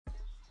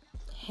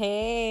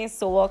Hey,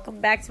 so welcome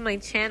back to my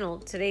channel.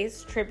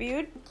 Today's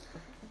tribute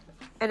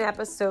and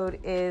episode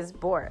is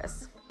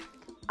Boris.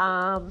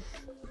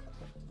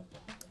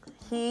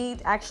 He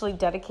actually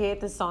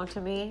dedicated this song to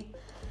me,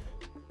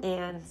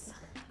 and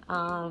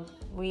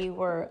we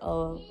were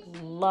a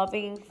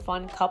loving,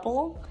 fun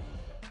couple.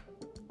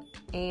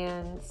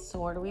 And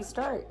so where do we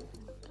start?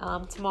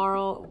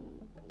 Tomorrow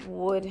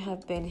would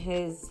have been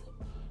his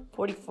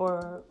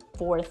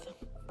 44th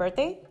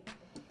birthday,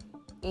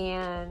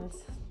 and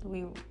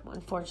we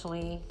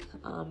unfortunately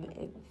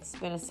it's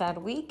been a sad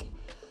week,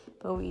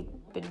 but we've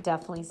been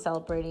definitely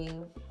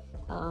celebrating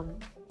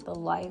the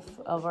life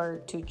of our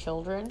two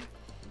children.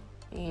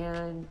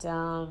 And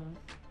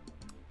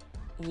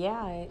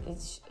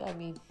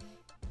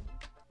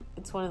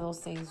it's one of those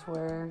things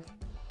where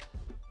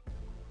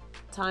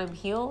time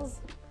heals,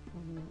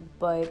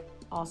 but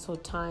also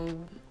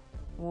time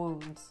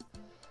wounds.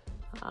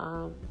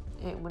 And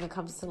when it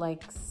comes to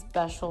like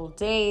special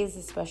days,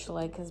 especially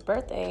like his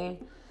birthday,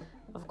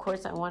 of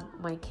course I want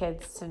my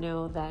kids to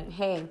know that,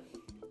 hey,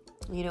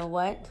 you know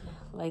what?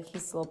 Like,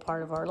 he's still a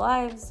part of our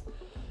lives.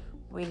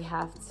 We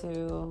have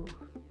to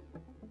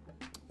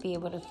be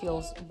able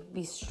to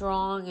be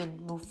strong and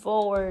move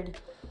forward,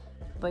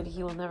 but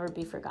he will never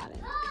be forgotten.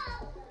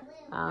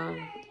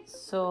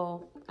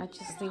 So I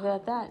just leave it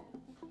at that.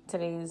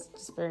 Today is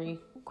just very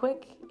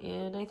quick,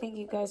 and I thank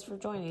you guys for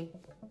joining.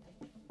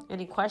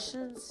 Any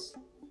questions?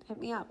 Hit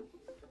me up.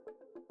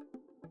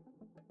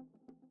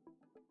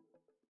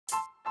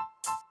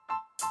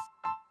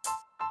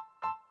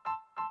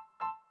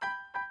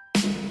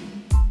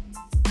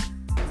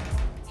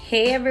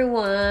 Hey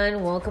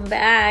everyone, welcome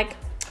back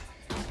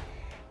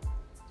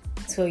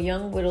to a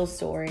young widow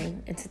story.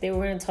 And today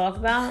we're going to talk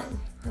about,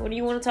 what do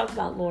you want to talk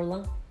about,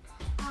 Lorla?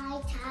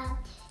 I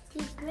talked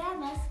to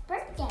Grandma's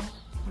birthday.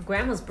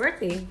 Grandma's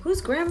birthday?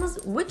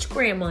 Which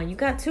grandma? You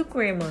got two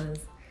grandmas.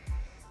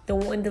 The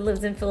one that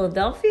lives in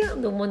Philadelphia,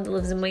 the one that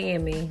lives in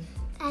Miami?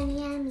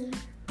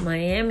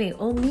 Miami.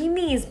 Oh,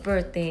 Mimi's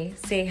birthday.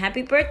 Say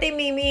happy birthday,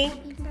 Mimi.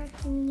 Happy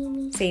birthday,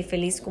 Mimi. Say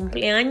feliz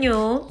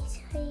cumpleaños.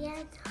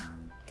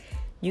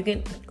 You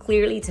can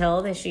clearly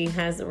tell that she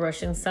has the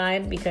Russian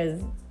side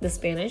because the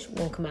Spanish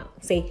won't come out.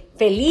 Say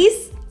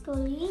feliz.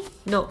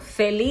 No,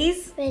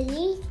 feliz.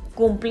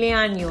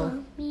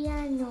 Cumpleaños.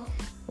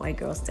 White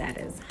girl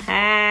status.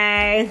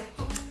 Hey.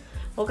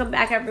 Welcome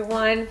back,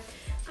 everyone.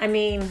 I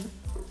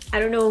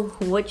don't know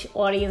which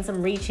audience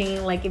I'm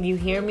reaching. Like, if you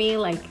hear me,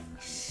 like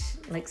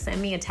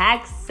send me a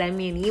text, send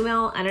me an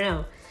email. I don't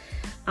know.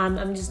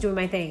 I'm just doing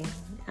my thing.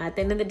 At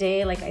the end of the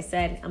day, like I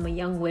said, I'm a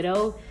young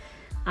widow.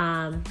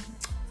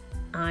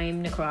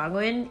 I'm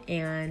Nicaraguan,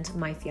 and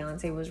my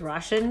fiance was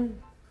Russian.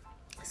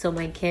 So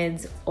my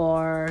kids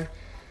are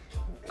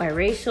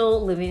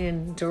biracial, living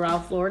in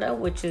Doral, Florida,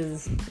 which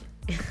is,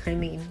 if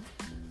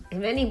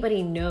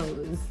anybody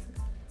knows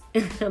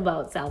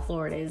about South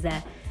Florida, is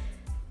that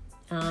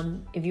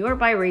if you are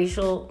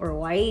biracial or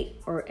white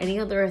or any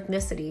other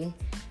ethnicity,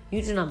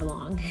 you do not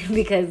belong,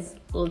 because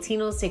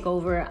Latinos take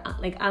over.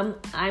 Like, I'm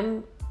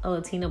a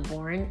Latina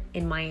born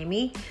in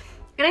Miami,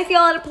 and I feel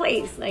out of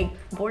place. Like,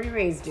 born and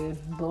raised, dude.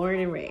 Born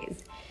and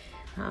raised.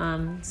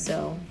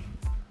 So